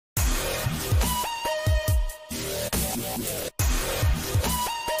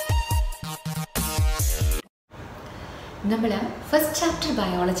നമ്മൾ first chapter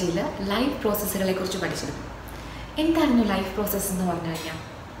ബയോളജിയിൽ life പ്രോസസ്സുകളെ കുറിച്ച് പഠിച്ചിരുന്നു. എന്തായിരുന്നു ലൈഫ് പ്രോസസ്സ് എന്ന് പറഞ്ഞു കഴിഞ്ഞാൽ,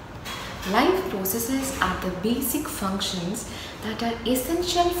 life processes are the basic functions that are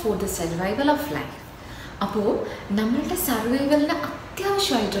essential for the survival of life. അപ്പോൾ നമ്മളുടെ സർവൈവലിന്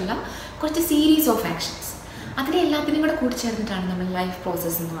അത്യാവശ്യമായിട്ടുള്ള കുറച്ച് സീരീസ് ഓഫ് ആക്ഷൻസ്, അതിനെ എല്ലാത്തിനും കൂടെ കൂടിച്ചേർന്നിട്ടാണ് നമ്മൾ ലൈഫ്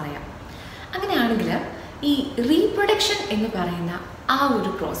പ്രോസസ്സ് എന്ന് പറയാം. അങ്ങനെയാണെങ്കിൽ ഈ റീപ്രൊഡക്ഷൻ എന്ന് പറയുന്ന ആ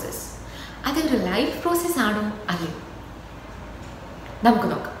ഒരു പ്രോസസ്സ് അതൊരു ലൈഫ് പ്രോസസ്സ് ആണോ അല്ലേ? നമുക്ക്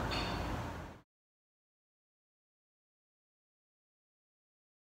നോക്കാം.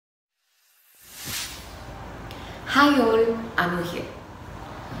 Hi all, Anu here.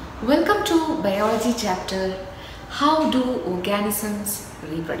 Welcome to Biology chapter, How Do Organisms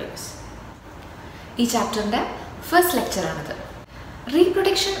Reproduce? ഈ ചാപ്റ്ററിൻ്റെ ഫസ്റ്റ് ലെക്ചറാണിത്.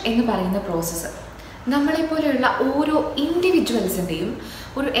 റീപ്രൊഡക്ഷൻ എന്ന് പറയുന്ന പ്രോസസ്സ് നമ്മളെപ്പോലെയുള്ള ഓരോ ഇൻഡിവിജ്വൽസിൻ്റെയും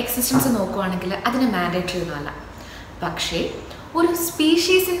ഒരു എക്സിസ്റ്റൻസ് നോക്കുകയാണെങ്കിൽ അതിന് മാൻഡേറ്ററി ഒന്നുമല്ല. പക്ഷേ ഒരു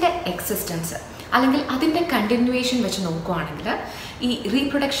സ്പീഷീസിൻ്റെ എക്സിസ്റ്റൻസ് അല്ലെങ്കിൽ അതിൻ്റെ കണ്ടിന്യൂവേഷൻ വെച്ച് നോക്കുകയാണെങ്കിൽ ഈ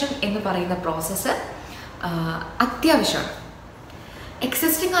റീപ്രൊഡക്ഷൻ എന്ന് പറയുന്ന പ്രോസസ്സ് അത്യാവശ്യമാണ്.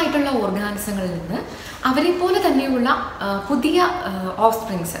 എക്സിസ്റ്റിംഗ് ആയിട്ടുള്ള ഓർഗാനിസങ്ങളിൽ നിന്ന് അവരെ പോലെ തന്നെയുള്ള പുതിയ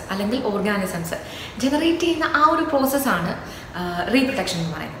ഓഫ്സ്പ്രിങ്സ് അല്ലെങ്കിൽ ഓർഗാനിസംസ് ജനറേറ്റ് ചെയ്യുന്ന ആ ഒരു പ്രോസസ്സാണ് റീപ്രൊഡക്ഷൻ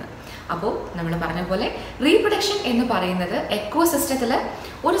എന്ന് പറയുന്നത്. അപ്പോൾ നമ്മൾ പറഞ്ഞ പോലെ റീപ്രൊഡക്ഷൻ എന്ന് പറയുന്നത് എക്കോസിസ്റ്റത്തിൽ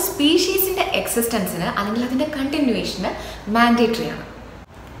ഒരു സ്പീഷീസിൻ്റെ എക്സിസ്റ്റൻസിന് അല്ലെങ്കിൽ അതിൻ്റെ കണ്ടിന്യൂവേഷന് മാൻഡേറ്ററി ആണ്.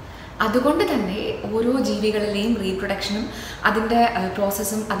 അതുകൊണ്ട് തന്നെ ഓരോ ജീവികളിലെയും റീപ്രൊഡക്ഷനും അതിൻ്റെ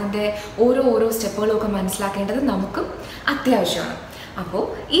പ്രോസസ്സും അതിൻ്റെ ഓരോ സ്റ്റെപ്പുകളും ഒക്കെ മനസ്സിലാക്കേണ്ടത് നമുക്കും അത്യാവശ്യമാണ്. അപ്പോൾ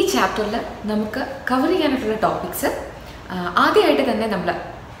ഈ ചാപ്റ്ററിൽ നമുക്ക് കവർ ചെയ്യാനായിട്ടുള്ള ടോപ്പിക്സ് ആദ്യമായിട്ട് തന്നെ നമ്മൾ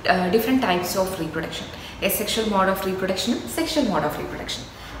different types of reproduction, asexual mode of റീപ്രൊഡക്ഷനും sexual mode of reproduction.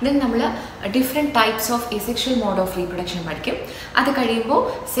 Then നമ്മൾ different types of asexual mode of reproduction പഠിക്കും. അത് കഴിയുമ്പോൾ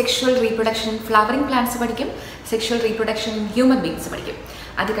സെക്ഷുവൽ റീപ്രൊഡക്ഷൻ ഫ്ലവറിംഗ് പ്ലാന്റ്സ് പഠിക്കും, സെക്ഷുവൽ റീപ്രൊഡക്ഷൻ ഹ്യൂമൻ ബീങ്സ് പഠിക്കും.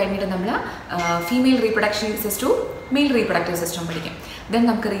 അത് കഴിഞ്ഞിട്ട് നമ്മൾ ഫീമെയിൽ റീപ്രൊഡക്ഷൻ സിസ്റ്റവും മെയിൽ റീപ്രൊഡക്റ്റീവ് സിസ്റ്റവും പഠിക്കും. ദെൻ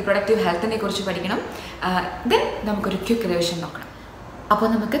നമുക്ക് റീപ്രൊഡക്റ്റീവ് ഹെൽത്തിനെ കുറിച്ച് പഠിക്കണം. ദെൻ നമുക്കൊരു ക്വിക്ക് റിവിഷൻ നോക്കണം. അപ്പോൾ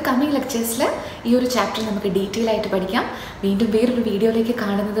നമുക്ക് കമ്മിങ് ലെക്ചേഴ്സിൽ ഈ ഒരു ചാപ്റ്റർ നമുക്ക് ഡീറ്റെയിൽ ആയിട്ട് പഠിക്കാം. വീണ്ടും വേറൊരു വീഡിയോയിലേക്ക്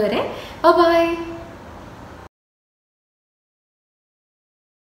കാണുന്നത് വരെ ബൈ.